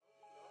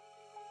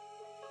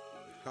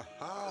Wake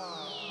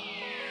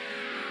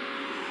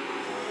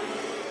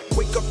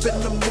up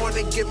in the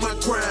morning, get my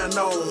grind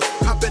on.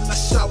 Hop in the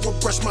shower,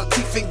 brush my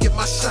teeth and get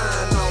my shine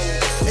on.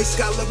 Hey,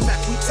 Scholar Mac,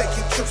 we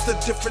taking trips to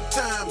different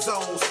time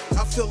zones.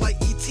 I feel like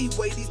E.T.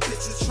 way these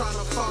bitches trying to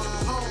follow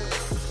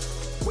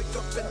home. Wake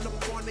up in the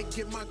morning,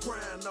 get my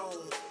grind on.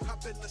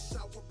 Hop in the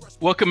shower, brush.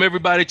 Welcome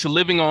everybody to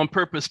Living on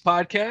Purpose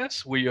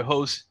podcast. We're your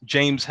host,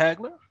 James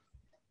Hagler.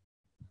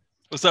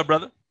 What's up,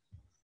 brother?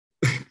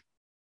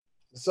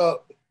 What's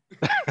up?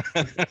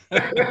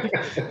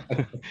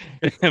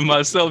 And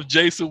myself,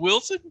 Jason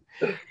Wilson.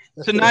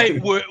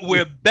 Tonight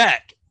we're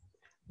back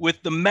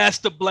with the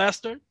Master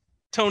Blaster,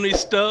 Tony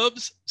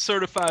Stubbs,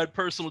 certified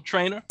personal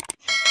trainer.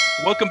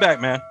 Welcome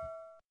back, man.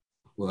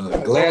 Well,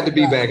 glad to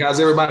be back. How's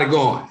everybody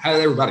going? How's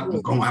everybody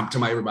going? I'm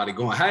talking about everybody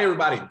going. How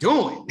everybody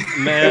doing?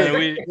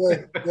 Man,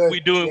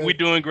 we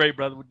doing great,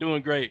 brother. We're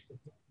doing great.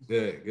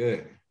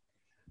 Good.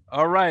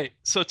 All right.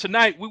 So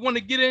tonight we want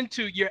to get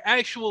into your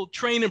actual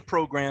training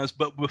programs.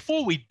 But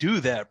before we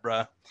do that,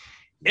 bruh,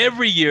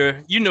 every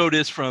year, you know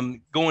this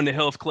from going to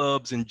health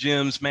clubs and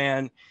gyms,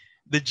 man,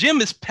 the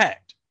gym is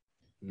packed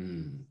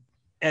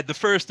at the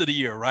first of the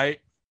year, right?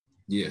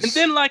 Yes. And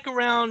then like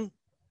around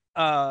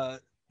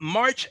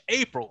March,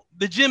 April,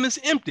 the gym is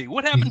empty.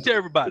 What happened to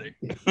everybody?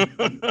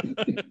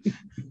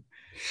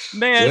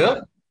 Man.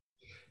 Well,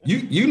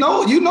 you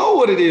know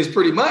what it is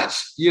pretty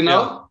much, you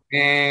know?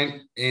 Yeah.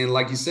 And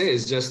like you said,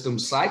 it's just them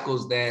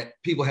cycles that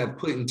people have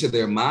put into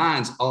their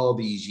minds all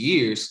these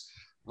years.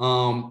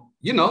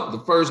 You know,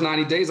 the first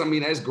 90 days, I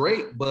mean, that's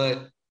great,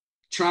 but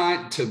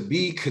trying to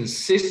be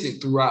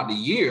consistent throughout the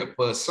year,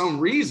 for some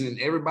reason,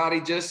 everybody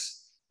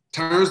just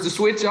turns the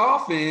switch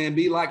off and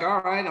be like,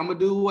 all right, I'm gonna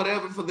do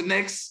whatever for the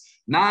next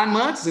 9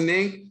 months. And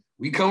then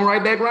we come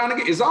right back around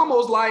again. It's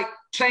almost like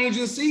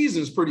changing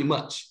seasons pretty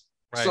much.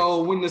 Right.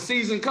 So when the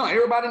season comes,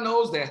 everybody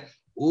knows that,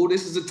 oh,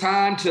 this is a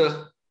time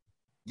to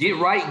get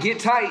right, get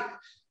tight.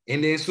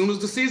 And then as soon as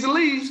the season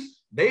leaves,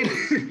 they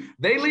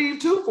leave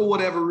too for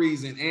whatever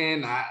reason.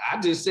 And I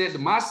just said to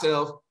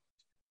myself,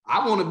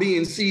 I want to be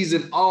in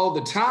season all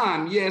the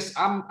time. Yes,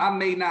 I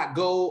may not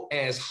go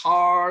as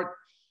hard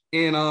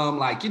in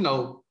like, you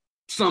know,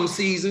 some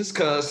seasons,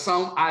 because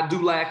some I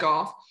do lack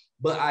off,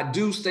 but I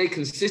do stay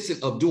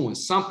consistent of doing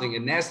something.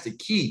 And that's the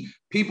key.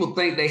 People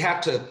think they have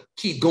to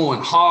keep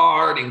going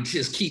hard and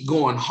just keep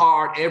going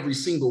hard every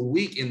single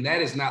week. And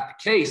that is not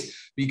the case,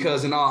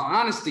 because in all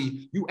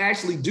honesty, you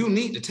actually do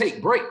need to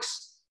take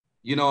breaks.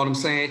 You know what I'm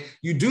saying?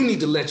 You do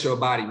need to let your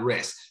body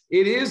rest.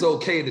 It is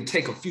okay to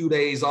take a few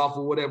days off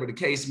or whatever the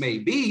case may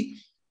be,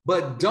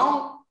 but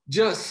don't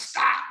just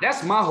stop.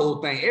 That's my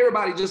whole thing.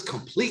 Everybody just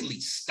completely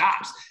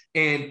stops.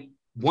 And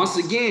once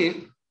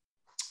again,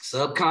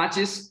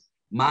 subconscious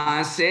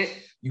mindset,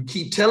 you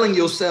keep telling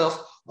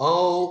yourself,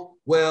 oh,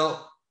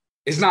 well,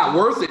 it's not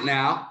worth it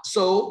now.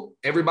 So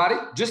everybody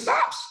just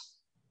stops.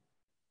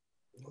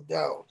 No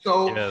doubt.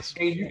 So, yes.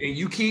 and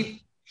you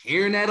keep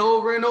hearing that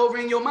over and over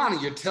in your mind.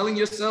 And you're telling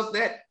yourself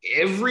that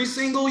every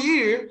single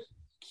year.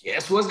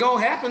 Guess what's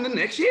going to happen the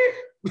next year?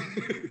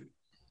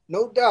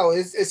 No doubt.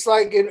 It's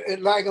like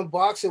in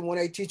boxing, when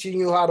they teaching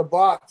you how to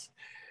box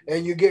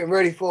and you're getting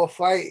ready for a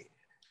fight,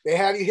 they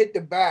have you hit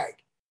the bag.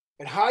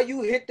 And how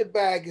you hit the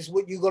bag is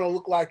what you're going to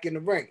look like in the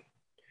ring.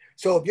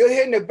 So if you're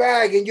hitting the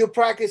bag and you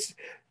practice,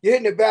 you're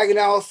hitting the bag and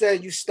all of a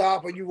sudden you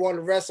stop and you want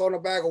to rest on the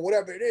bag or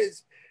whatever it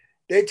is,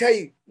 they tell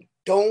you,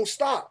 don't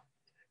stop.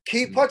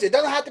 Keep punching. It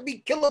doesn't have to be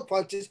killer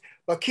punches,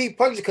 but keep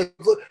punching,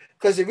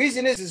 because the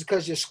reason is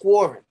because you're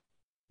scoring.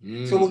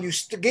 So when you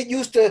get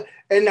used to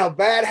in a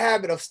bad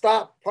habit of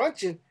stop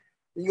punching,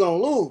 you're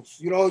going to lose.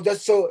 You know,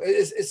 just so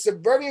it's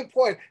very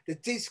important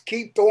to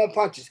keep throwing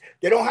punches.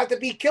 They don't have to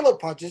be killer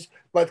punches,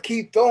 but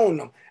keep throwing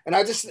them. And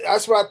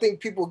that's what I think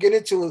people get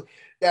into,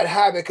 that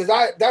habit,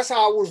 because that's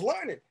how I was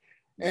learning.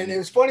 And it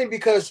was funny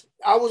because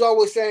I was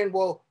always saying,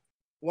 well,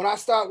 when I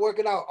start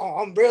working out,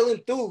 I'm real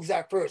enthused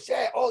at first.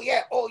 Yeah, oh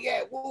yeah,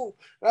 woo.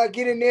 And I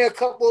get in there a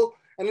couple,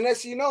 and the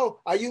next thing you know,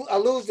 I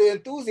lose the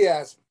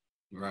enthusiasm.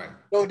 Right.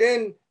 So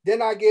then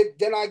I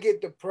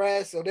get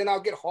depressed, or then I'll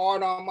get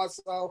hard on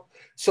myself.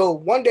 So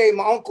one day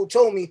my uncle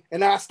told me,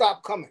 and I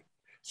stopped coming.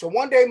 So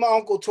one day my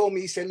uncle told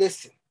me, he said,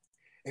 listen,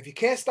 if you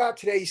can't stop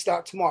today, you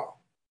start tomorrow.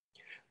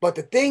 But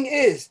the thing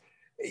is,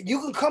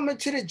 you can come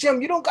into the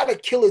gym. You don't got to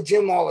kill a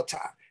gym all the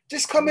time.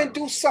 Just come and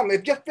do something.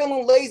 If you're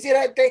feeling lazy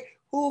that day,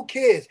 who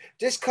cares?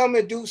 Just come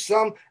and do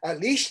something.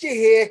 At least you're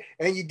here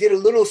and you did a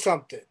little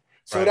something.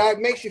 So that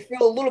makes you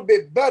feel a little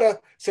bit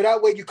better. So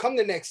that way you come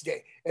the next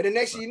day. And the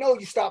next thing you know,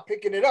 you start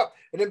picking it up.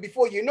 And then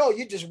before you know,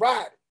 you just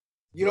ride.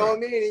 You know what I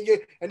mean?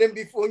 And then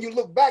before, when you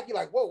look back, you're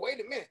like, whoa, wait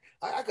a minute.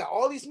 I got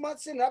all these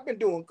months in, I've been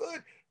doing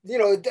good. You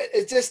know,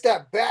 it's just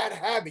that bad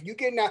habit. You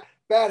get in that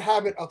bad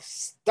habit of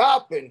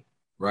stopping.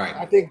 Right.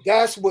 I think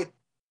that's what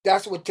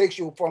takes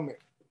you from it.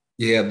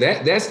 Yeah,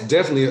 that's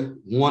definitely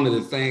one of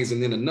the things.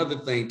 And then another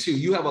thing too,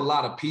 you have a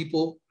lot of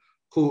people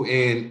who,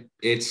 and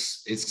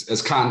it's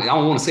kind of, I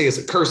don't want to say it's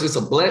a curse, it's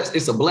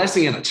a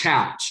blessing and a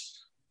challenge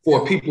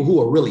for people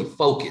who are really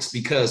focused.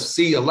 Because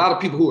see, a lot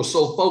of people who are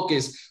so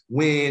focused,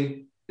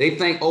 when they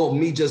think, oh,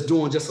 me just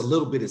doing just a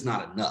little bit is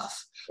not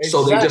enough. Exactly.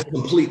 So they just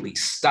completely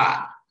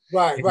stop.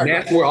 Right.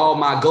 That's where all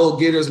my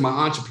go-getters, my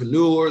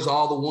entrepreneurs,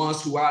 all the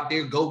ones who out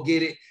there go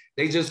get it,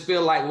 they just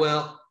feel like,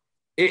 well,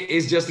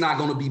 it's just not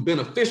going to be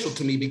beneficial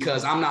to me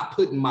because I'm not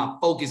putting my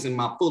focus and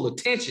my full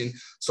attention.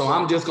 So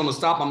I'm just going to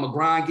stop. I'm going to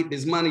grind, get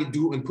this money,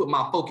 and put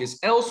my focus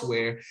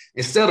elsewhere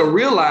instead of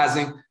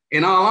realizing,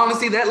 in all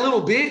honesty, that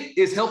little bit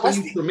is helping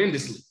you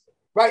tremendously.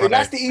 Right. And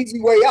that's the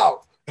easy way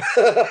out.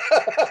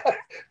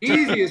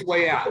 Easiest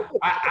way out.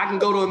 I can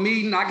go to a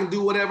meeting. I can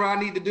do whatever I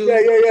need to do.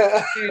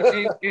 Yeah.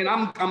 And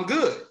I'm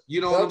good. You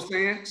know what I'm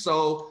saying?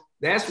 So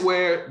that's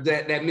where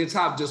that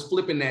mentality, just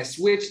flipping that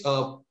switch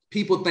of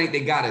people think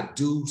they got to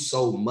do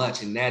so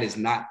much, and that is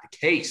not the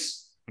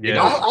case. Yeah. You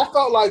know? I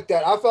felt like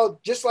that. I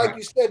felt just like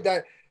you said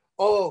that.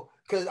 Oh,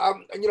 because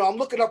I'm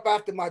looking up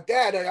after my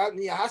dad, and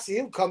I see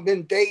him come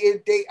in,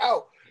 day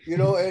out.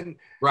 And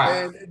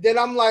then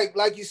I'm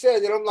like you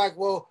said, then I'm like,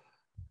 well,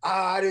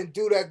 I didn't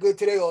do that good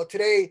today, or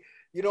today,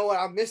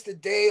 I missed a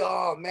day.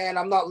 Oh man,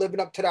 I'm not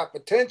living up to that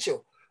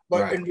potential.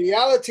 But in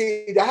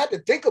reality, I had to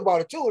think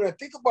about it too, and I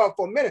think about it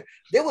for a minute.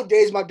 There were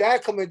days my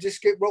dad come and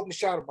just wrote me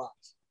shadow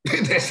box.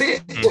 That's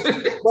it.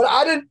 But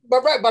I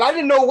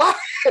didn't know why.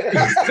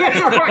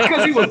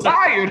 Because he was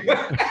tired.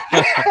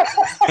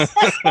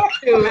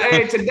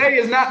 Hey, today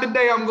is not the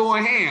day I'm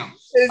going ham.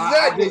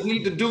 Exactly. I just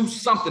need to do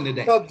something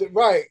today.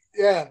 Right.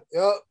 Yeah.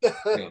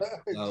 Exactly.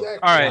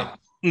 All right.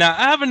 Now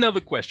I have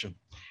another question.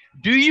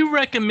 Do you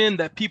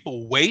recommend that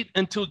people wait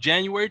until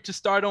January to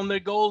start on their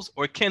goals,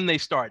 or can they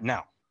start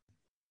now?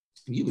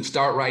 You can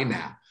start right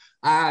now.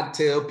 I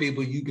tell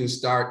people you can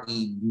start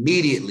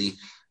immediately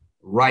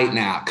right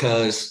now,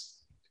 because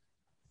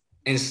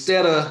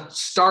instead of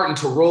starting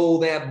to roll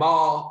that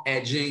ball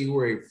at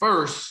January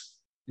 1st,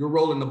 you're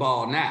rolling the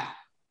ball now.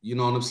 You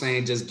know what I'm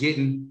saying? Just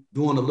doing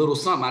a little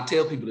something. I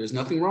tell people there's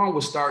nothing wrong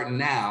with starting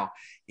now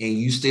and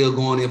you still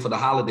going in for the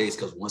holidays,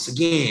 because once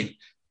again,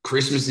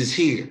 Christmas is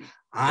here.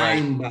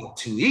 I'm about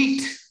to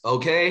eat,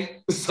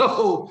 okay?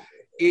 So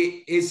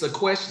it's a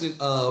question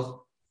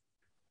of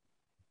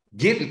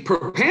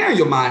preparing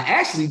your mind,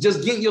 actually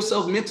just getting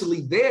yourself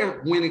mentally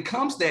there when it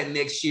comes that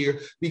next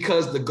year,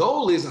 because the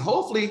goal is, and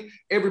hopefully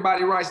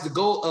everybody writes the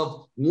goal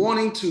of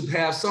wanting to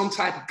have some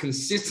type of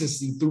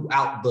consistency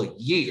throughout the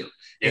year,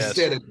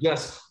 instead of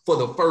just for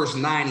the first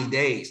 90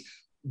 days.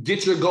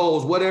 Get your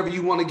goals, whatever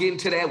you want to get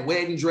into, that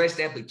wedding dress,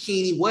 that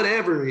bikini,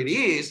 whatever it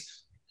is.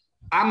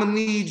 I'm gonna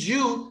need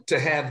you to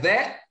have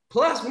that.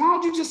 Plus, why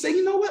don't you just say,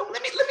 you know what,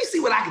 let me see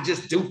what I can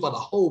just do for the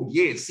whole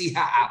year and see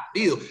how I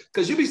feel.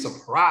 Because you'll be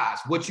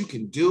surprised what you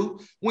can do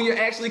when you're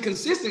actually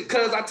consistent.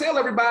 Because I tell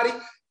everybody,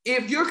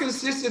 if you're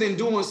consistent in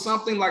doing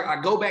something, like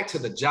I go back to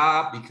the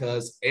job,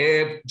 because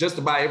just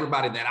about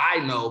everybody that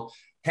I know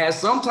has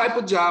some type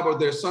of job, or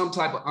there's some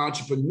type of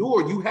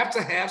entrepreneur, you have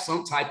to have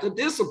some type of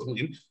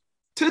discipline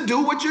to do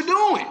what you're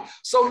doing.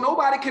 So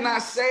nobody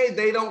cannot say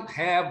they don't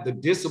have the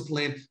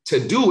discipline to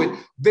do it.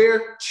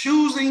 They're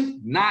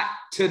choosing not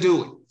to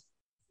do it.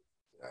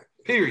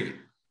 Period.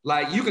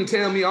 Like, you can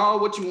tell me all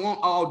what you want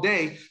all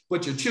day,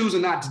 but you're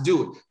choosing not to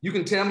do it. You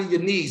can tell me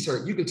your knees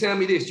hurt. You can tell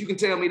me this, you can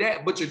tell me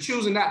that, but you're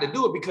choosing not to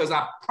do it, because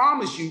I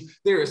promise you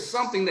there is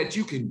something that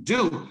you can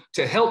do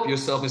to help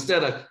yourself,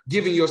 instead of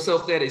giving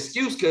yourself that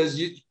excuse, because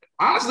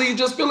honestly, you're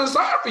just feeling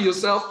sorry for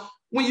yourself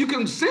when you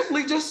can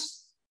simply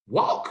just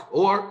walk,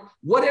 or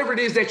whatever it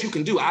is that you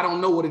can do. I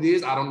don't know what it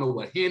is. I don't know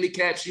what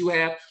handicaps you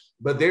have,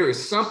 but there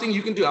is something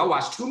you can do. I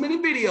watch too many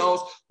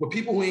videos with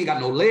people who ain't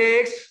got no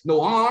legs,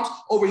 no arms,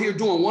 over here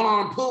doing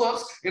one-arm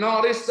pull-ups and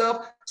all this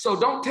stuff. So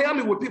don't tell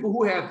me with people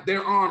who have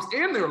their arms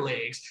and their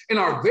legs and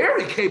are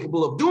very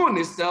capable of doing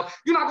this stuff.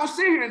 You're not going to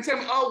sit here and tell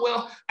me, oh,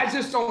 well, I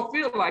just don't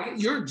feel like it.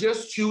 You're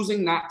just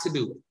choosing not to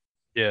do it.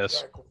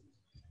 Yes.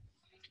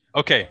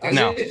 Okay. That's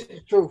now,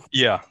 true.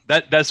 Yeah,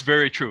 that's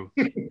very true.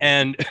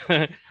 And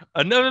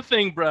another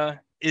thing, bruh,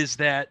 is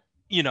that,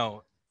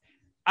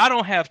 I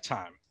don't have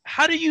time.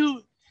 How do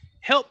you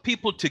help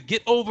people to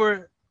get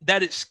over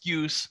that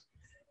excuse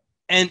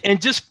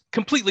and just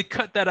completely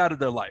cut that out of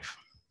their life?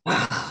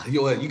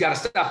 You got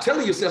to stop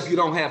telling yourself you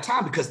don't have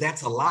time, because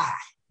that's a lie.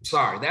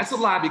 Sorry, that's a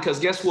lie, because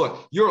guess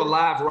what? You're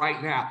alive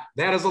right now.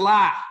 That is a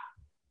lie.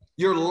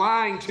 You're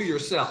lying to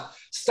yourself.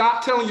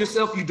 Stop telling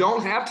yourself you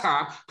don't have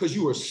time, because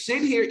you are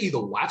sitting here either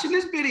watching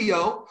this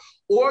video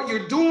or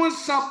you're doing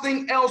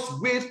something else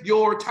with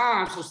your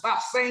time. So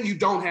stop saying you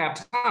don't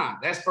have time.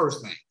 That's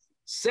first thing.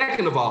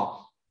 Second of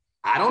all,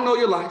 I don't know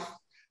your life.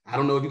 I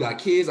don't know if you got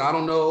kids. I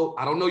don't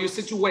know your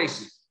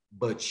situation,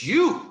 but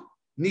you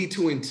need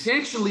to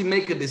intentionally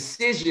make a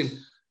decision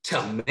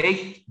to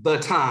make the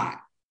time.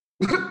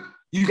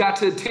 You got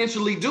to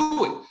intentionally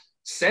do it.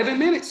 7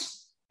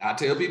 minutes. I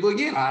tell people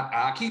again,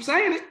 I keep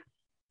saying it.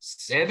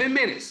 7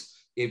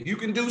 minutes. If you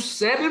can do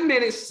 7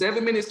 minutes,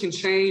 7 minutes can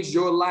change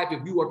your life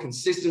if you are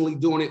consistently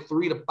doing it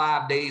 3 to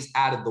 5 days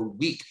out of the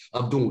week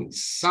of doing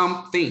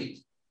something.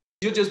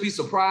 You'll just be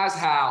surprised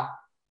how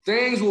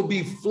things will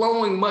be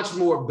flowing much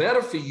more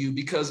better for you,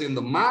 because in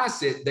the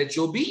mindset that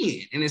you'll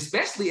be in, and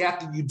especially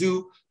after you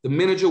do the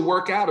miniature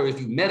workout, or if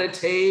you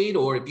meditate,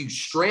 or if you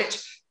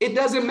stretch, it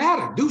doesn't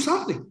matter. Do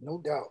something.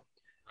 No doubt.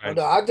 Right.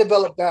 No, I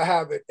developed that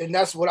habit, and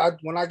that's what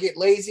when I get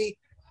lazy,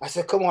 I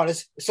said, "Come on,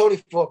 it's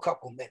only for a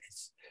couple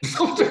minutes.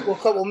 For a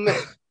couple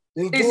minutes.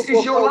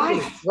 It's your life,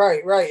 minutes.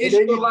 Right? It's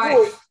your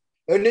life.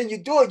 And then you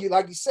do it. You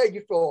like you said,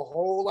 you feel a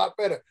whole lot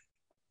better.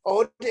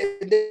 Oh,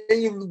 and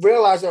then you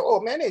realize that,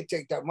 oh man, it didn't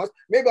take that much.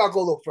 Maybe I'll go a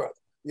little further.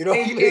 You know,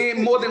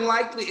 and more than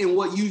likely, and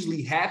what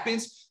usually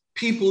happens,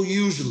 people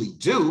usually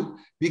do,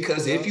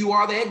 because if you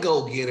are that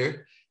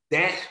go-getter,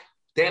 that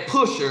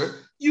pusher,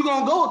 you're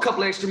gonna go a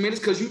couple extra minutes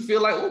because you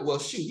feel like, oh well,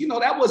 shoot,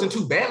 that wasn't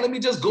too bad. Let me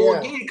just go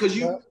again because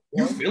you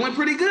feeling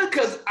pretty good.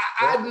 Because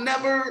I've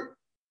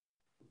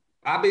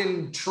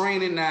been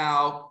training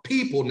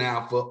people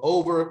for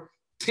over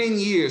 10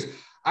 years.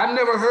 I've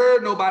never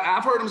heard nobody.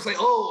 I've heard them say,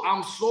 "Oh,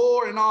 I'm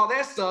sore" and all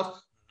that stuff,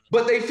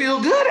 but they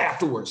feel good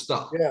afterwards.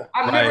 Stuff. Yeah.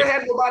 I've never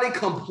had nobody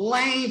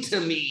complain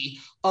to me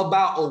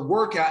about a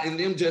workout and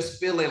them just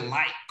feeling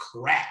like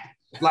crap.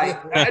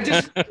 Like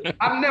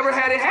I've never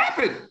had it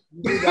happen.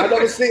 I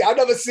never seen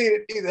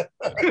it either.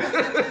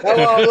 That's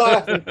why I'm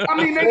laughing.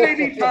 I mean, they may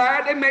be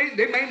tired. They might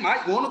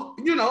want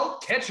to,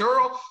 catch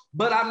Earl,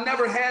 but I've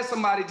never had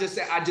somebody just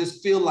say, "I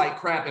just feel like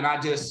crap," and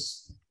I just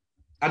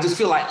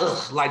feel like,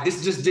 ugh, like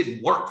this just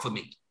didn't work for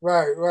me.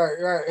 Right.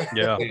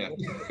 Yeah.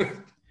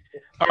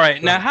 All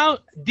right. Now, how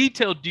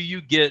detailed do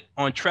you get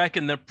on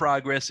tracking their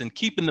progress and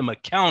keeping them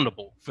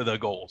accountable for their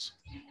goals?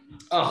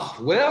 Oh,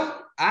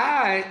 well,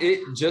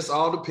 it just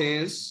all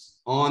depends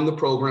on the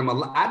program.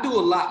 I do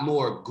a lot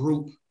more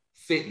group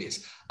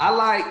fitness. I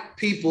like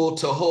people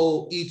to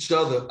hold each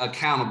other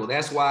accountable.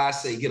 That's why I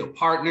say get a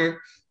partner,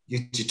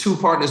 get your 2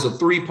 partners or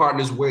 3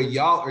 partners where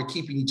y'all are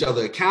keeping each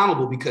other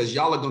accountable, because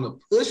y'all are going to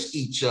push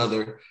each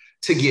other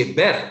to get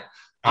better.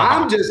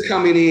 I'm just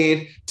coming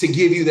in to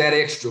give you that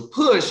extra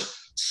push.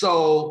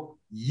 So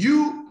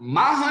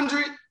my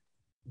 100,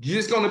 you're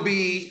just going to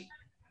be,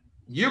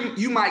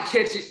 you might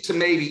catch it to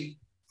maybe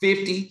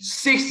 50,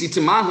 60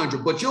 to my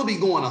 100, but you'll be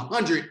going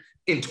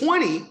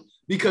 120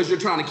 because you're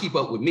trying to keep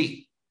up with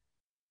me.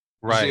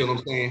 Right. You see what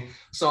I'm saying?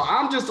 So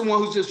I'm just the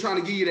one who's just trying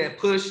to give you that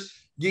push,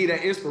 give you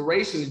that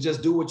inspiration to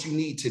just do what you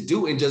need to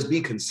do and just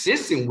be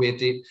consistent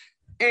with it.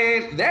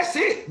 And that's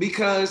it,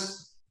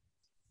 because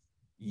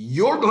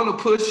you're going to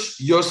push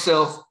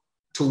yourself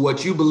to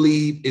what you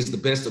believe is the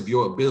best of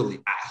your ability,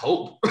 I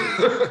hope.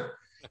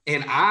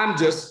 And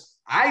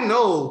I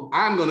know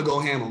I'm going to go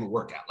ham on the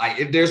workout.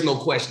 Like, there's no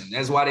question.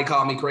 That's why they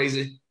call me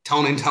crazy,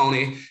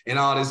 Tony, and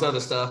all this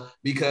other stuff,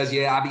 because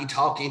I be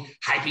talking,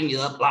 hyping you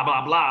up, blah,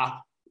 blah, blah.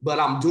 But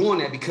I'm doing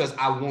that because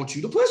I want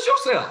you to push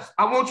yourself.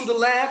 I want you to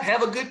laugh,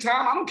 have a good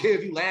time. I don't care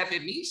if you laugh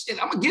at me. Shit,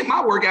 I'm going to get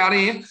my workout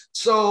in.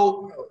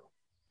 So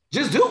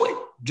just do it.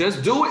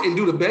 Just do it and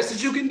do the best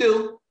that you can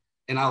do.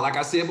 And like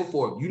I said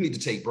before, you need to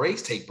take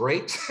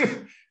breaks.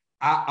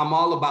 I'm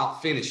all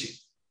about finishing.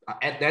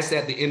 That's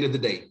at the end of the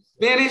day.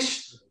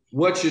 Finish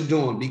what you're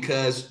doing,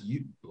 because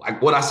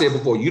like what I said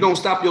before, you don't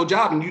stop your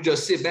job and you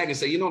just sit back and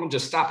say, I'm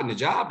just stopping the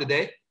job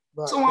today.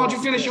 Right, so why don't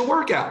you finish your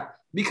workout?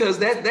 Because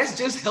that's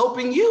just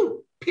helping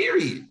you,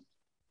 period.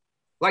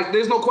 Like,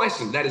 there's no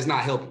question that is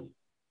not helping.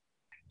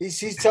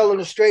 He's telling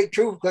the straight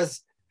truth,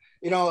 because,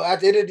 at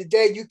the end of the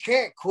day, you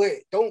can't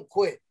quit. Don't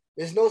quit.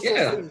 There's no such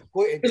thing as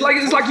quitting.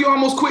 It's like you're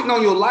almost quitting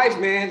on your life,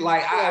 man.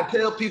 Like, I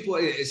tell people,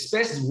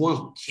 especially ones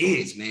with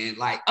kids, man,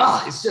 like,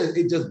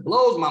 it just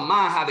blows my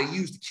mind how they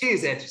use the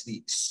kids as the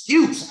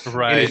excuse.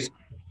 Right. And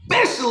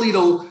especially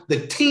though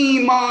the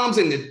teen moms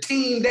and the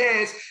teen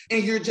dads,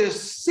 and you're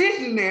just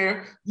sitting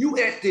there, you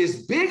at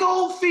this big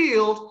old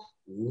field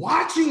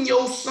watching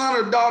your son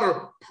or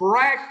daughter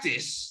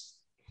practice,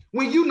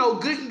 when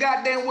good and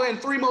goddamn well in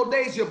 3 more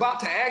days you're about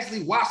to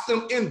actually watch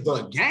them in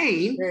the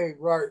game. Hey,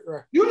 right.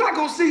 You're not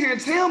going to sit here and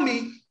tell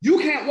me you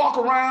can't walk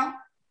around,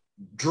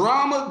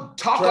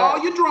 talk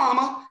all your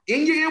drama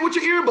in your ear with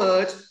your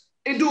earbuds,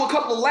 and do a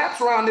couple of laps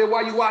around there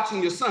while you're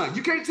watching your son.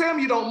 You can't tell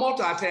me you don't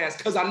multitask,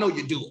 because I know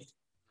you do it.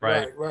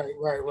 Right.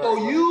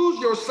 So use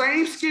your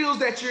same skills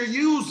that you're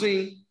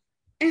using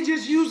and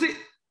just use it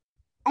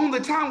on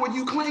the time where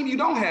you claim you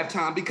don't have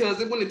time, because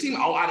when the team,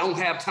 I don't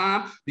have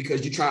time,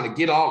 because you're trying to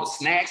get all the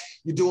snacks,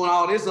 you're doing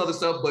all this other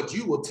stuff, but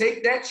you will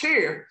take that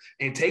chair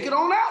and take it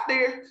on out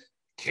there,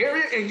 carry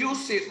it, and you'll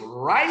sit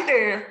right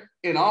there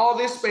in all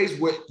this space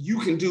where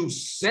you can do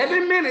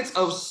 7 minutes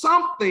of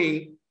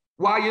something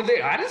while you're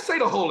there. I didn't say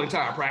the whole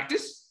entire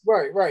practice.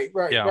 Right.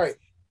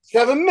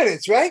 7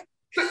 minutes, right?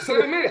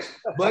 7 minutes.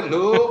 But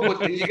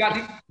then you got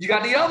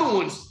the other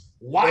ones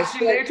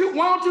watching there too.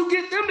 Why don't you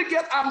get them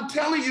together? I'm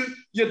telling you,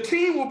 your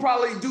team will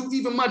probably do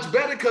even much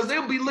better, because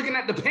they'll be looking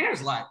at the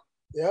parents like,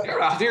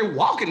 they're out there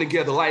walking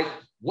together. Like,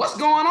 what's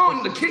going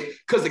on?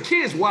 Because the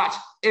kids watch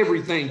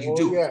everything you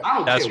do. I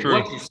don't care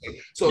what you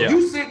say. So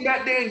you sitting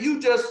back there and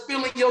you just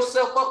filling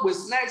yourself up with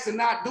snacks and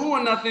not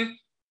doing nothing.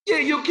 Yeah,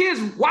 your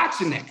kids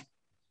watching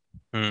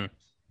that.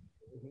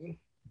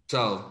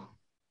 So,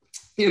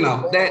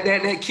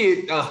 that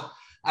kid,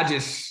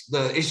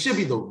 it should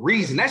be the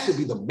reason. That should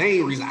be the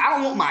main reason. I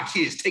don't want my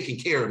kids taking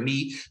care of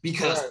me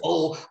because,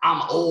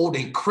 I'm old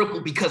and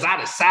crippled because I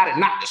decided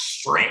not to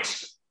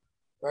stretch.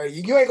 Right.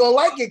 You ain't gonna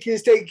like your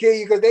kids taking care of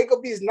you because they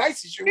gonna be as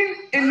nice as you.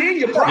 And then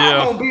your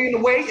pride gonna be in the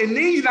way, and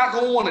then you're not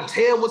gonna want to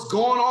tell what's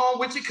going on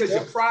with you because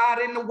your pride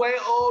in the way.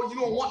 Oh, you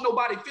don't want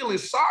nobody feeling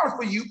sorry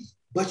for you,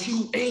 but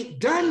you ain't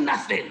done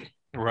nothing.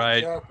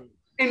 Right. Exactly.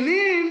 And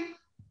then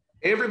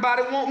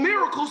everybody want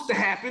miracles to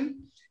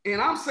happen.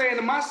 And I'm saying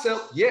to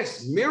myself,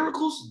 yes,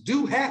 miracles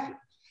do happen.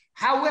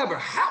 However,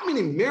 how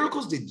many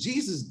miracles did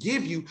Jesus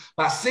give you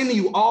by sending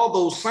you all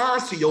those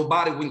signs to your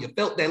body when you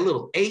felt that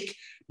little ache,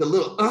 the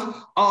little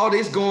all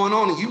this going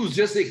on, and you was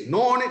just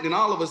ignoring it, and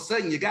all of a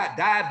sudden you got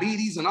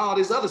diabetes and all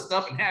this other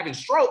stuff and having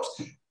strokes?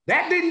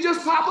 That didn't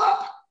just pop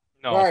up.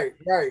 No. Right.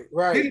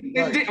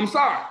 I'm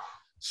sorry.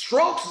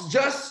 Strokes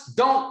just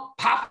don't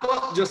pop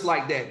up just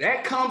like that.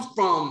 That comes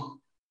from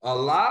a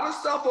lot of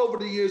stuff over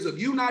the years of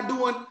you not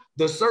doing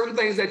the certain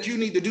things that you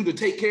need to do to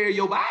take care of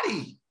your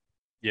body.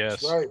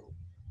 Yes. Right.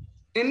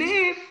 And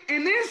then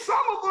some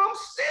of them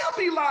still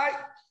be like,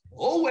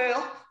 oh,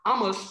 well, I'm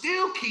going to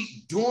still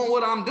keep doing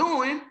what I'm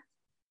doing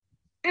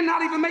and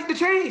not even make the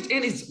change.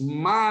 And it's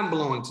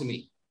mind-blowing to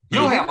me.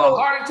 You'll have a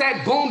heart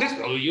attack, boom, this,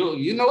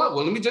 you know what?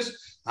 Well,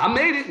 I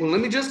made it. Well,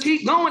 let me just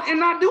keep going and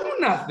not doing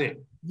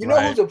nothing. You know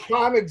who's a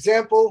prime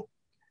example?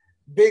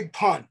 Big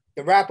Pun,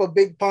 the rapper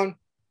Big Pun.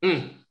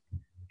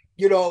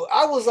 You know,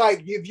 I was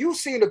like, if you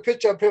seen a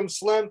picture of him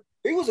slim,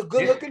 he was a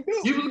good-looking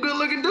dude. He was a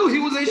good-looking dude. He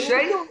was in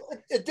shape.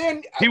 And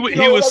then he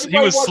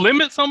was slim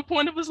at some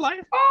point of his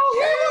life.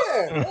 Oh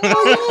yeah. I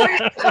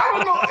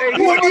don't know. Hey,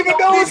 You wouldn't even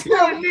know it's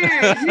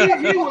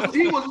him.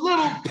 He was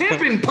little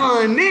pimping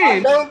Pun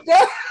then.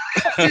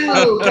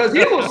 Because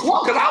he was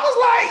swole. Because I was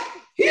like,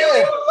 he was a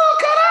little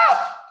cut up.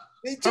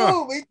 Me too.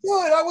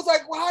 And I was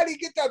like, well, how did he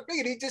get that big?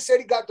 And he just said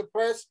he got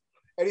depressed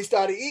and he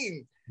started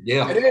eating.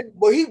 Yeah. And then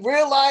when he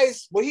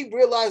realized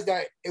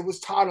that it was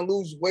time to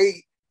lose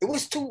weight, it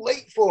was too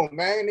late for him,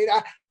 man. And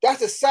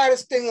that's the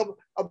saddest thing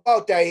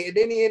about that. And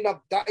then he ended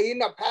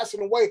up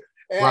passing away.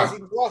 And as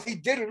he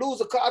did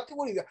lose I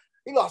think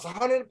he lost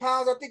 100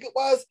 pounds, I think it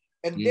was.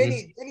 And then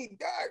he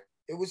died.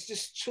 It was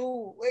just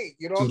too late.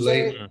 You know what I'm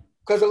saying?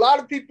 Because a lot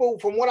of people,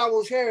 from what I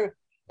was hearing,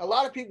 a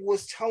lot of people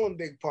was telling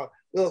Big Pun,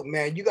 look,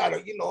 man, you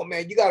gotta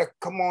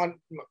come on,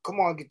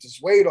 get this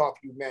weight off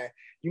you, man.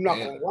 You're not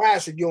gonna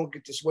last if you don't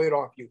get this weight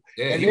off you.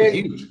 Yeah, and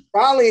then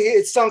finally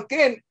it sunk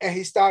in and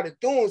he started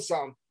doing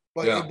something.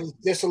 But it was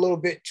just a little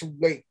bit too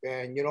late,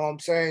 man. You know what I'm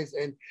saying?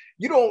 And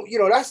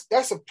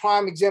that's a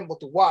prime example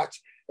to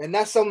watch. And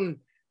that's something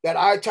that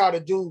I try to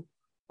do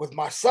with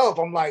myself.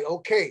 I'm like,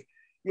 okay,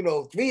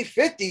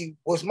 350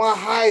 was my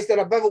highest that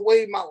I've ever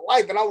weighed in my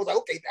life. And I was like,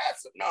 okay,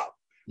 that's enough.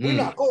 We're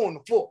not going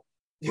to full.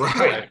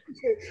 Right.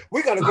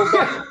 We got to go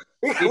back.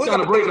 We're trying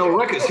to break no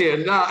records here.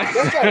 Nah.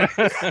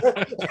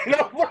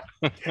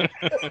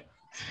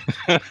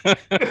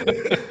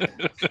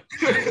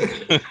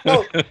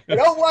 No, and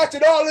I'm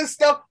watching all this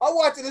stuff. I'm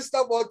watching this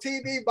stuff on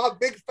TV, My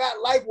Big Fat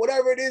Life,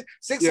 whatever it is,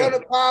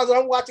 600 pounds. And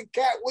I'm watching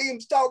Cat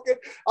Williams talking.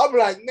 I'm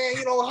like, man,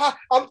 how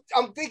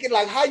I'm thinking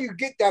like how you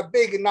get that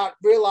big and not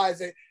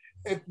realize it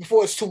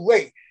before it's too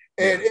late.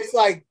 And it's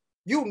like,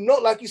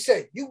 like you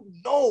said,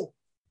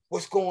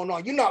 what's going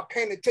on. You're not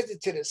paying attention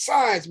to the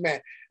signs, man.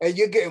 And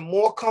you're getting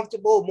more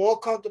comfortable,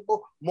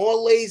 more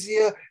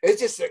lazier. It's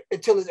just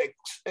until it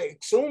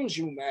consumes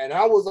you, man.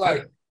 I was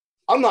like,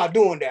 I'm not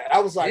doing that. I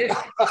was like,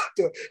 I'm not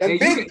doing it. And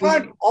Big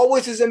Pun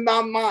always is in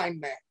my mind,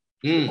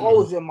 man.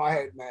 Always in my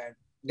head, man.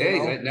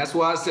 That's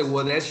why I said,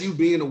 well, that's you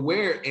being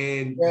aware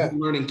and you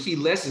learning key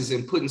lessons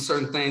and putting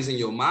certain things in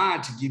your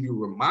mind to give you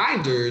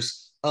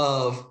reminders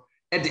of,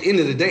 at the end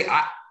of the day,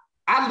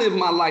 I live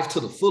my life to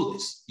the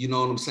fullest. You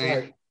know what I'm saying?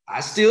 Right. I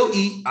still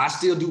eat. I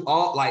still do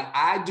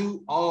I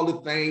do all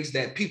the things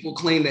that people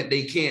claim that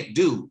they can't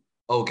do.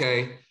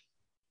 Okay.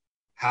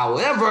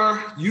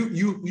 However,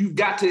 you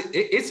got to,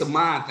 it's a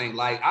mind thing.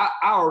 Like I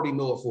already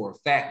know it for a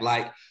fact.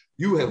 Like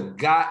you have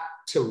got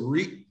to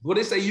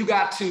you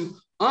got to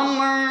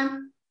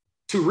unlearn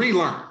to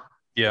relearn.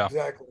 Yeah.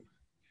 Exactly.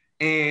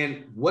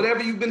 And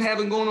whatever you've been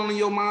having going on in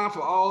your mind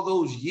for all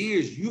those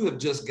years, you have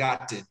just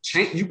got to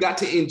change. You got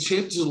to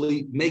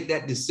intentionally make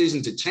that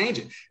decision to change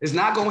it. It's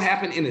not going to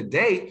happen in a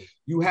day.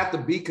 You have to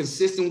be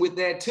consistent with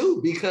that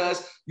too,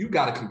 because you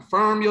got to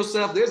confirm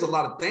yourself. There's a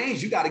lot of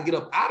things you got to get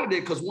up out of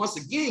there. Because once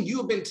again, you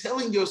have been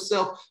telling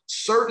yourself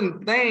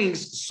certain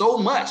things so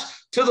much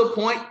to the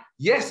point,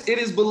 yes, it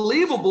is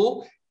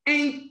believable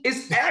and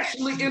it's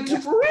actually into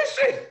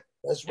fruition.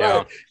 That's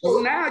right. So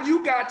now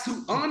you got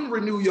to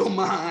unrenew your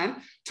mind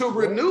to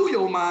renew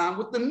your mind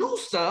with the new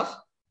stuff,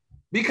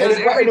 because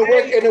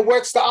it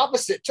works the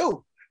opposite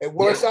too. It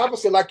works the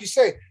opposite, like you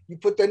say. You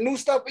put the new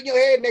stuff in your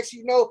head, next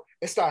you know,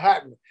 it start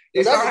happening.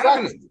 That's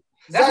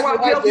why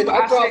I tell people.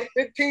 I dropped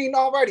 15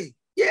 already.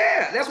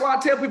 Yeah, that's why I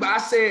tell people. I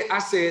said,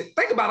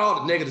 think about all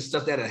the negative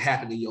stuff that had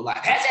happened in your life.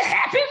 Has it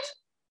happened?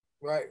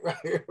 Right.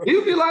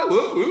 You'd be like,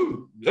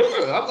 whoa.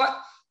 I'm like,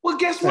 Well,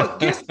 guess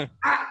what?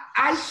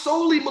 I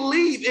solely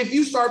believe if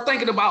you start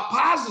thinking about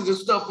positive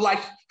stuff, like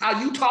how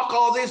you talk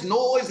all this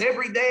noise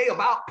every day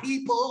about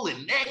people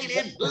and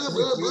negative, blah,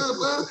 blah, blah,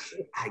 blah,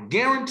 I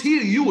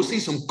guarantee you will see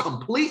some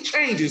complete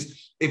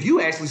changes if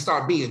you actually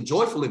start being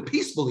joyful and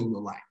peaceful in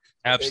your life.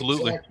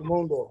 Absolutely.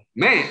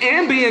 Man,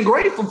 and being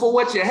grateful for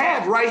what you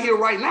have right here,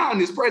 right now in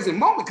this present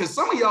moment, because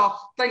some of y'all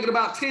thinking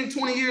about 10,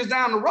 20 years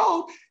down the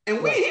road,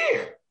 and we're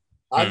here.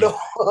 I know.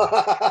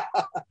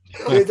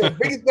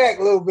 Bring it back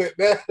a little bit,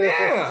 man.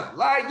 Yeah,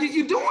 like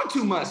you're doing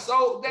too much.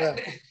 So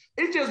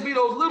it just be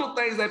those little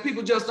things that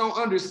people just don't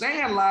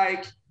understand.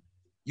 Like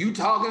you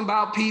talking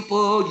about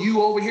people,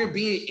 you over here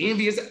being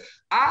envious.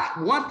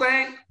 One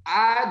thing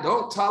I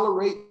don't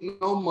tolerate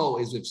no more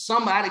is if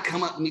somebody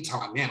come up to me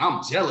talking, man,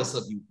 I'm jealous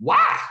of you.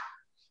 Why?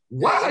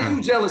 Why are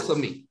you jealous of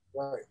me?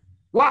 Right.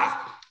 Why?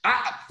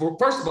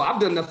 First of all, I've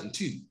done nothing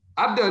to you.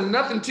 I've done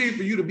nothing to you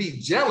for you to be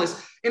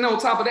jealous. And on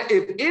top of that,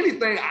 if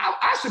anything,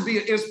 I should be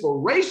an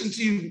inspiration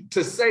to you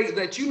to say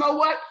that, you know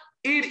what?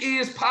 It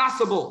is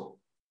possible.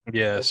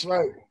 Yes. That's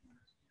right.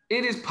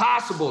 It is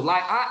possible.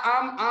 Like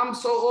I'm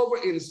so over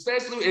it, and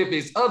especially if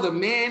it's other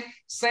men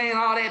saying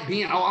all that,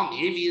 being, oh, I'm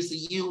envious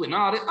of you and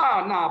all that.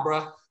 Oh, nah,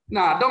 bro.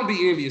 Nah, don't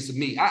be envious of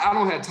me. I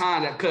don't have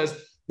time that, because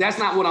that's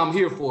not what I'm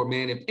here for,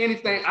 man. If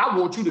anything, I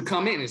want you to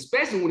come in,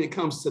 especially when it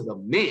comes to the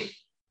men.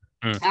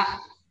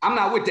 I'm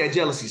not with that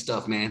jealousy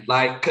stuff, man.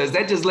 Like, because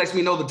that just lets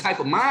me know the type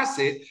of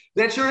mindset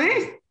that you're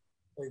in.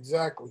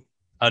 Exactly.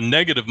 A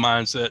negative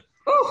mindset.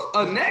 Oh,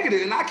 a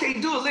negative, and I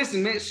can't do it.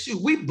 Listen, man, shoot,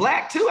 we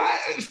black too.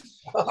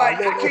 I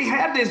can't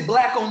have this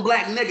black on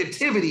black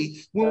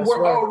negativity when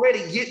we're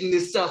already getting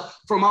this stuff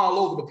from all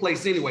over the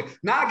place anyway.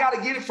 Now I got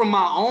to get it from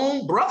my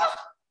own brother.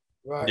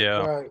 Right.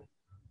 Yeah. Right.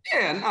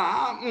 Yeah,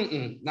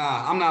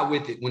 nah, I'm not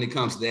with it when it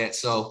comes to that.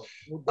 So,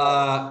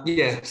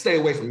 stay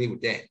away from me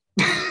with that.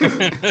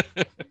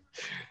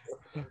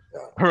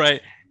 All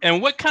right.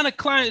 And what kind of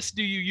clients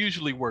do you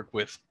usually work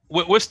with?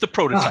 What's the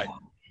prototype?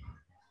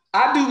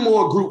 I do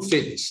more group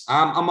fitness.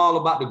 I'm all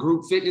about the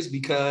group fitness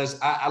because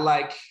I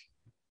like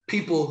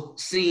people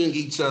seeing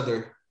each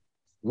other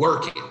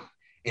working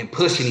and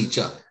pushing each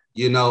other,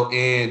 you know,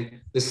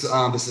 and the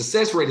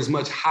success rate is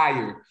much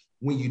higher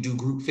when you do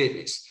group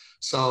fitness.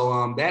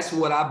 So that's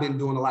what I've been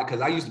doing a lot,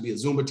 because I used to be a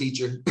Zumba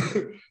teacher.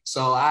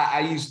 So I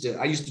used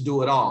to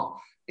do it all.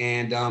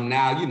 And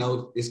now, you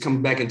know, it's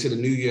coming back into the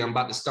new year. I'm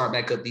about to start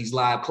back up these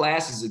live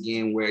classes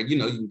again where, you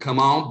know, you can come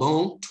on,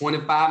 boom,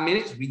 25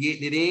 minutes, we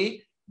getting it in,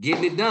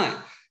 getting it done.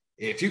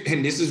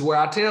 And this is where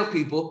I tell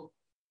people,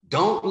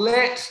 don't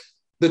let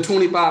the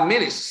 25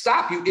 minutes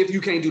stop you if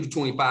you can't do the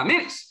 25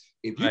 minutes.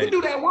 If you can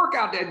do that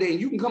workout that day and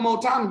you can come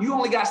on time, you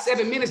only got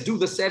 7 minutes, do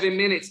the 7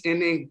 minutes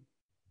and then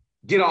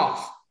get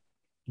off.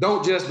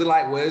 Don't just be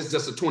like, well, it's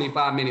just a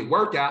 25-minute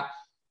workout.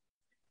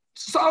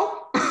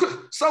 So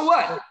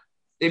what?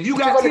 If you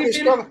got 10 minutes,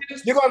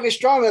 you're going to get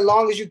stronger as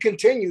long as you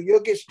continue. You'll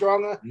get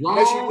stronger.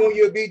 Next you know,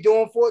 you'll be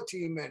doing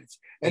 14 minutes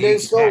and then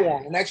so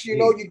on. And next you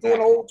know, you're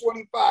doing a whole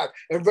 25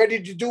 and ready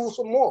to do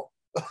some more.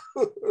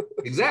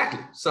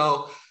 Exactly.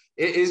 So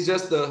it's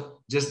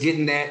just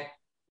getting that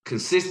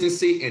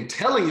consistency and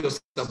telling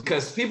yourself,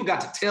 because people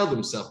got to tell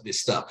themselves this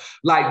stuff.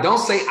 Like, don't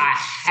say I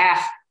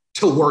have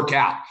to work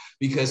out,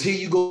 because here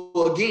you go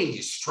again,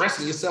 you're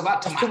stressing yourself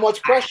out. That's too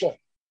much pressure.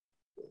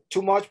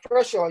 Too much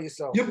pressure on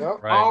yourself.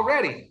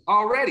 Already.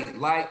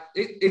 Like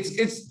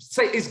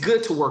it's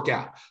good to work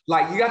out.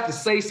 Like you got to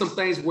say some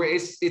things where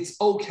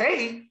it's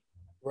okay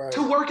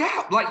to work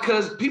out. Like,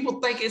 because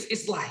people think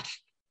it's like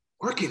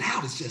working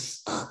out is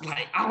just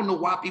like, I don't know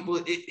why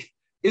people,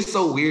 it's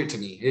so weird to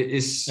me.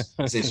 It's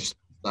interesting.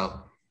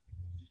 So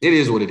it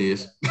is what it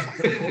is.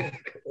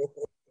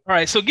 All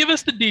right. So give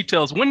us the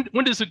details. When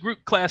does the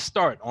group class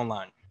start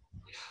online?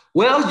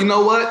 Well, you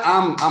know what?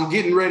 I'm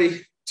getting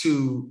ready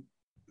to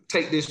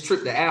take this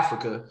trip to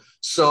Africa.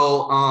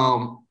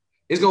 So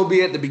it's going to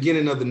be at the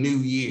beginning of the new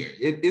year.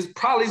 It's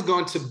probably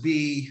going to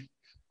be,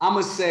 I'm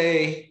going to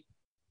say,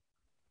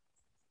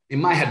 it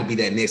might have to be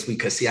that next week,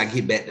 because see, I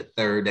get back the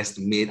 3rd, that's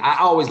the mid. I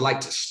always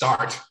like to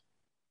start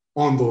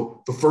on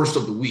the first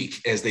of the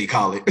week, as they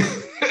call it.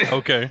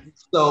 Okay.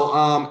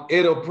 So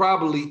it'll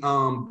probably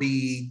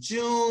be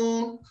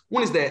June.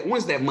 When is that?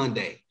 When's that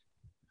Monday?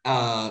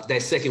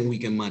 That second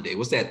weekend Monday.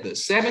 What's that, the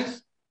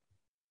 7th?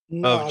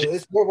 No,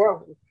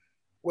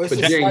 it's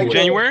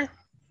January?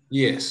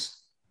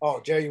 Yes. Oh,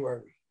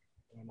 January.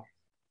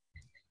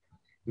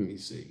 Let me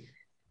see.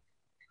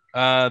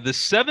 The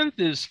 7th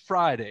is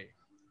Friday.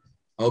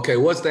 Okay,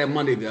 what's that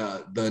Monday?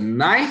 The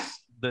 9th?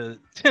 The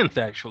 10th,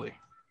 actually.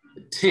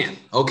 The 10th.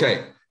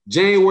 Okay,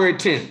 January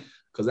 10th,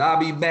 because I'll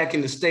be back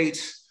in the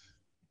States,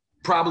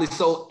 probably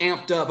so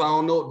amped up, I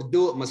don't know what to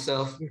do with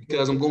myself,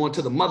 because I'm going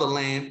to the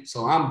motherland.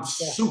 So I'm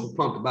super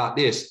pumped about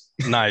this.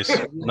 Nice,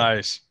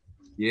 nice.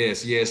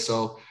 Yes.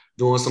 So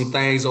doing some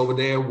things over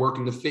there,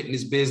 working the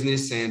fitness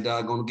business, and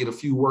going to get a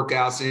few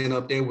workouts in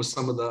up there with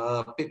some of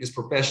the fitness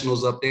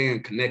professionals up there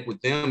and connect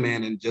with them,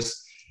 man, and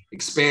just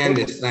expand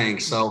this thing.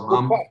 So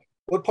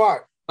what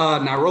part?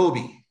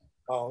 Nairobi.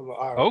 Oh,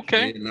 all right.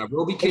 Okay. Yeah,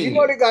 Nairobi, But you Kenya.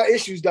 know they got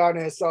issues down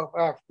there in South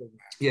Africa, man.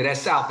 Yeah, that's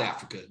South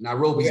Africa.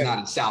 Nairobi's Yeah. not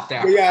in South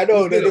Africa. Yeah, I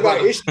know they got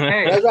brother. issues.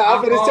 Hey, That's what I'm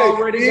I've gonna say.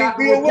 already got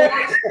Be aware.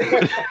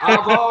 reports.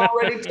 I've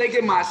already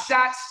taken my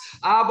shots.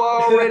 I've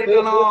already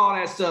done all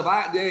that stuff.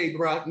 Hey,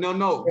 bro,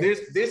 no.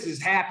 This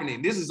is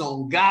happening. This is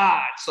on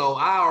God. So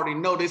I already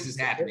know this is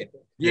happening.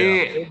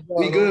 Yeah,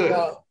 we good.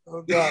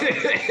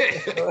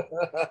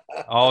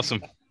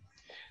 Awesome.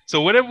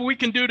 So whatever we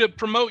can do to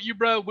promote you,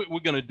 bro,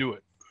 we're gonna do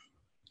it.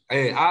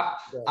 Hey, I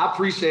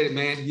appreciate it,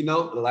 man. You know,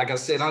 like I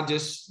said, I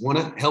just want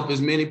to help as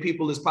many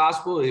people as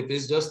possible. If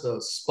it's just a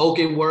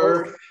spoken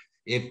word,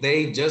 if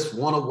they just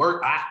want to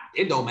work,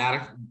 it don't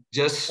matter.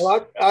 Just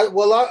I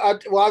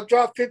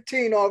dropped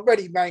 15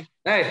 already, man.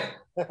 Hey,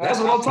 that's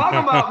what I'm talking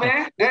about,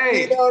 man.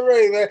 Hey,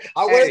 already, man.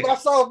 I weighed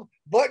myself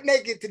butt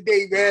naked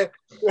today, man.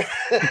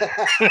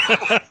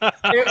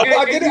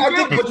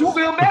 But you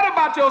feel better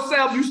about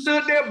yourself. You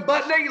stood there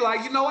butt naked,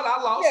 like, you know what?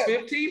 I lost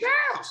 15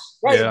 pounds.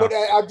 Right, Yeah. but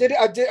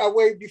I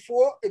weighed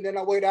before and then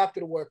I weighed after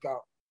the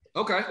workout.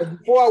 Okay. And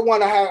before I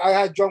won, I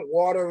had drunk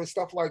water and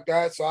stuff like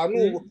that, so I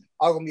knew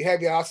I was gonna be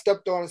heavy. I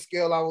stepped on the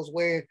scale. I was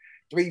weighing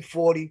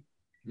 340,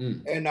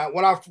 and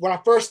when I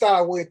first started,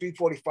 I weighed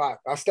 345.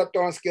 I stepped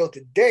on the scale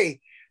today,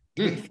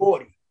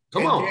 340.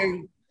 Come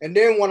on. And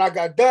then when I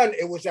got done,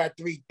 it was at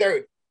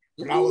 330.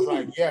 And I was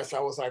like, yes, I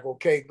was like,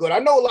 okay, good. I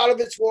know a lot of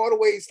it's water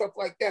weight and stuff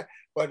like that,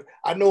 but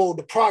I know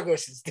the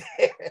progress is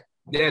there.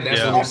 Yeah, that's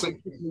what I'm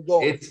saying.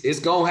 It's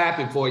gonna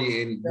happen for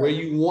you, and where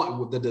you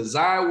want the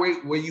desired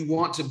weight, where you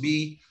want to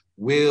be,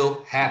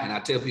 will happen. I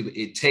tell people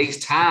it takes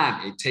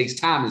time. It takes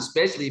time,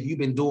 especially if you've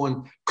been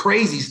doing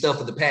crazy stuff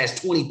for the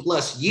past 20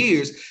 plus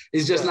years.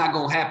 It's just not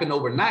gonna happen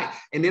overnight.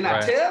 And then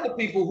I tell the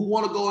people who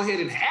want to go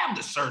ahead and have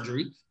the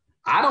surgery,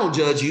 I don't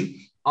judge you.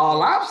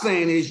 All I'm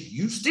saying is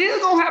you still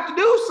gonna have to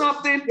do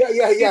something.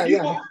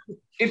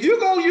 If you're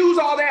gonna use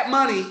all that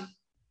money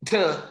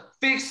to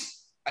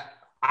fix,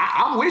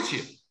 I'm with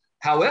you.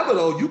 However,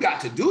 though, you got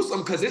to do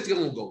something because it's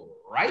gonna go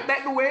right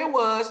back to where it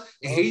was.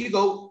 And here you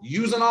go,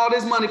 using all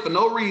this money for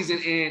no reason.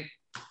 And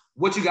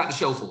what you got to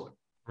show for it.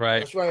 Right.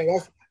 That's right.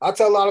 I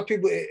tell a lot of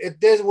people, if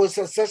there was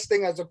such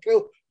thing as a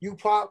pill, you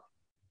pop,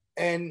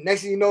 and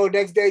next thing you know,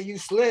 next day you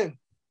slim.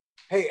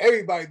 Hey,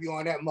 everybody be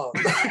on that mug.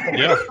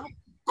 Yeah.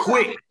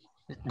 Quick.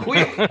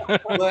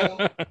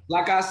 But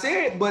like I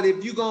said, but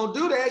if you're gonna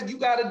do that, you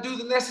got to do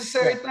the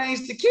necessary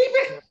things to keep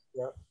it.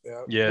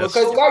 Yeah.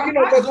 Because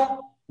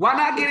why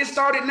not get it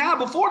started now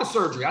before the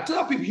surgery? I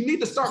tell people you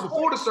need to start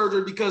before the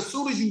surgery because as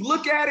soon as you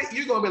look at it,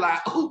 you're gonna be like,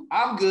 "Oh,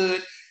 I'm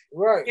good,"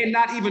 and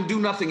not even do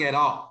nothing at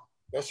all.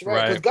 That's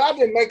right. Because God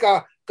didn't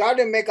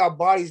make our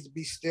bodies to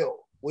be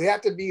still. We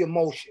have to be in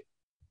motion,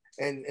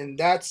 and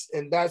that's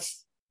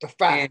the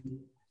fact.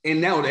 And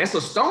now that's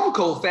a stone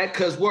cold fact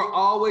because we're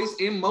always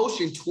in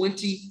motion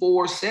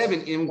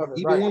 24/7, even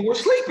when we're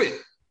sleeping.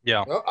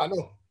 Yeah, I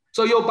know.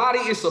 So your body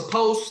is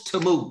supposed to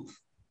move.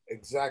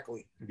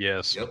 Exactly.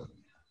 Yes.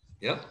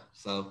 Yep.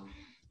 So,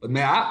 but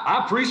man,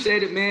 I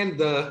appreciate it, man.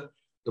 The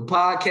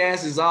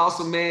podcast is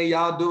awesome, man.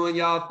 Y'all doing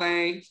y'all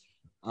thing.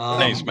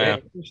 Thanks,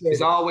 man.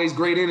 It's always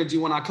great energy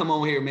when I come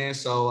on here, man.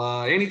 So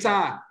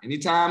anytime,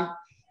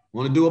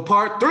 want to do a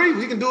part 3,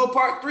 we can do a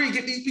part 3.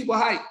 Get these people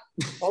hyped.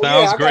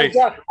 Sounds great.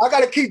 I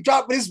gotta keep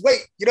dropping this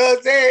weight. You know what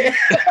I'm saying?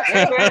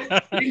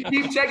 You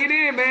keep checking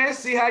in, man.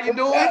 See how you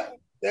doing.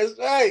 That's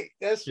right.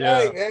 That's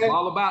right, man. I'm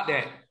all about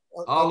that.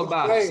 All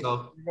about it.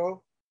 So,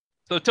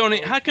 So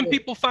Tony, how can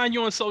people find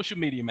you on social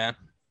media, man?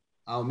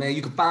 Oh man,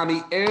 you can find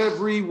me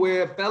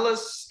everywhere,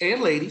 fellas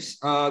and ladies.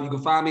 You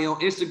can find me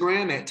on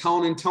Instagram at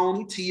Toning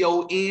Tony,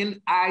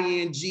 TONING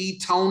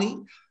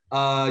Tony.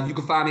 You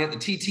can find me at the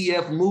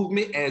TTF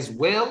Movement as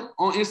well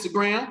on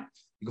Instagram.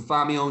 You can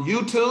find me on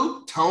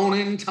YouTube,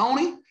 Toning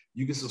Tony.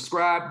 You can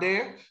subscribe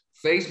there.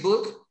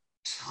 Facebook,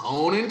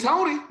 Toning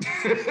Tony.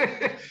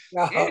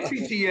 And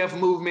TTF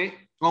Movement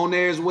on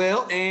there as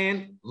well.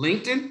 And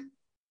LinkedIn,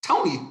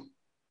 Tony.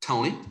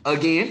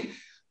 Again,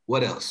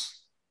 what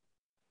else?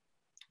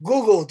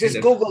 Google, just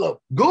Google them.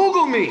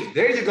 Google me.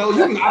 There you go.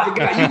 I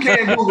forgot you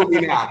can't Google me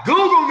now.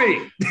 Google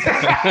me.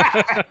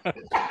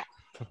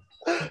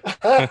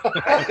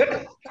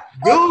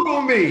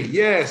 Google me.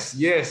 Yes.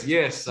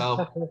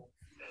 So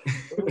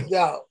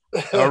yeah.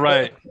 All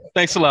right.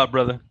 Thanks a lot,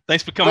 brother.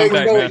 Thanks for coming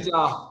back, man.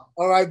 All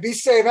right. Be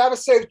safe. Have a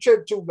safe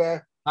trip too,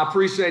 man. I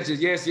appreciate you.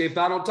 Yes. If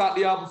I don't talk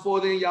to y'all before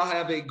then, y'all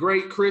have a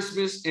great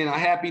Christmas and a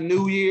happy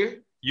New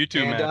Year. You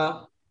too,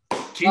 man.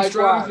 Keep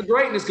striving for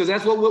greatness because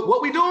that's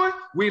what we doing.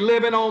 We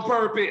living on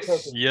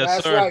purpose. Yes,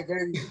 that's sir. Right,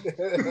 baby.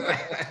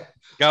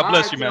 God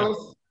bless you, man.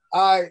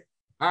 All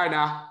right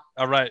now.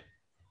 All right.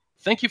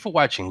 Thank you for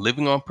watching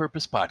Living on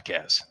Purpose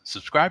podcast.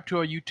 Subscribe to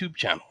our YouTube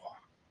channel.